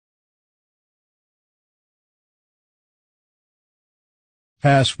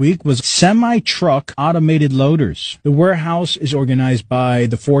past week was semi-truck automated loaders. The warehouse is organized by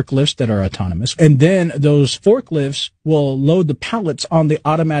the forklifts that are autonomous, and then those forklifts will load the pallets on the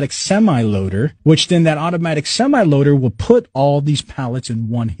automatic semi-loader, which then that automatic semi-loader will put all these pallets in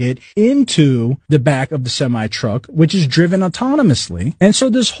one hit into the back of the semi-truck, which is driven autonomously. And so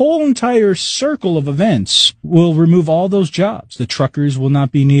this whole entire circle of events will remove all those jobs. The truckers will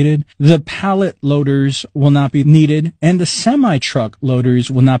not be needed, the pallet loaders will not be needed, and the semi-truck loaders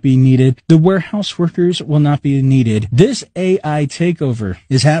will not be needed. The warehouse workers will not be needed. This AI takeover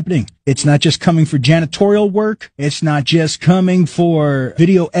is happening. It's not just coming for janitorial work. It's not just coming for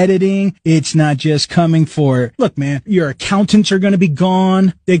video editing. It's not just coming for, look, man, your accountants are going to be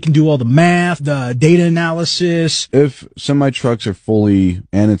gone. They can do all the math, the data analysis. If semi-trucks are fully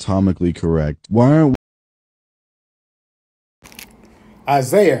anatomically correct, why aren't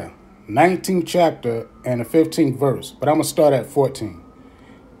Isaiah 19th chapter and the 15th verse, but I'm going to start at 14.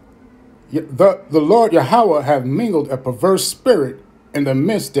 The Lord Yahweh have mingled a perverse spirit in the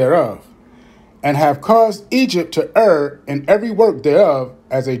midst thereof, and have caused Egypt to err in every work thereof,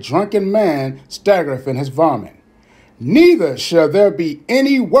 as a drunken man staggereth in his vomit. Neither shall there be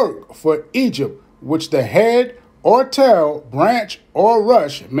any work for Egypt which the head or tail, branch or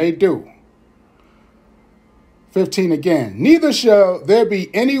rush may do. 15 again. Neither shall there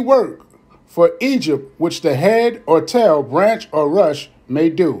be any work for Egypt which the head or tail, branch or rush may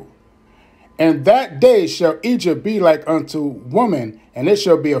do. And that day shall Egypt be like unto woman, and it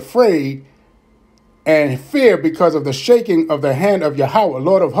shall be afraid and fear because of the shaking of the hand of Yahweh,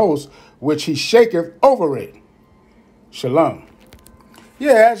 Lord of hosts, which he shaketh over it. Shalom.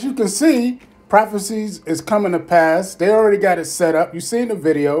 Yeah, as you can see, prophecies is coming to pass. They already got it set up. You seen the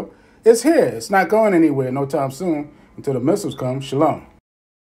video. It's here. It's not going anywhere no time soon until the missiles come. Shalom.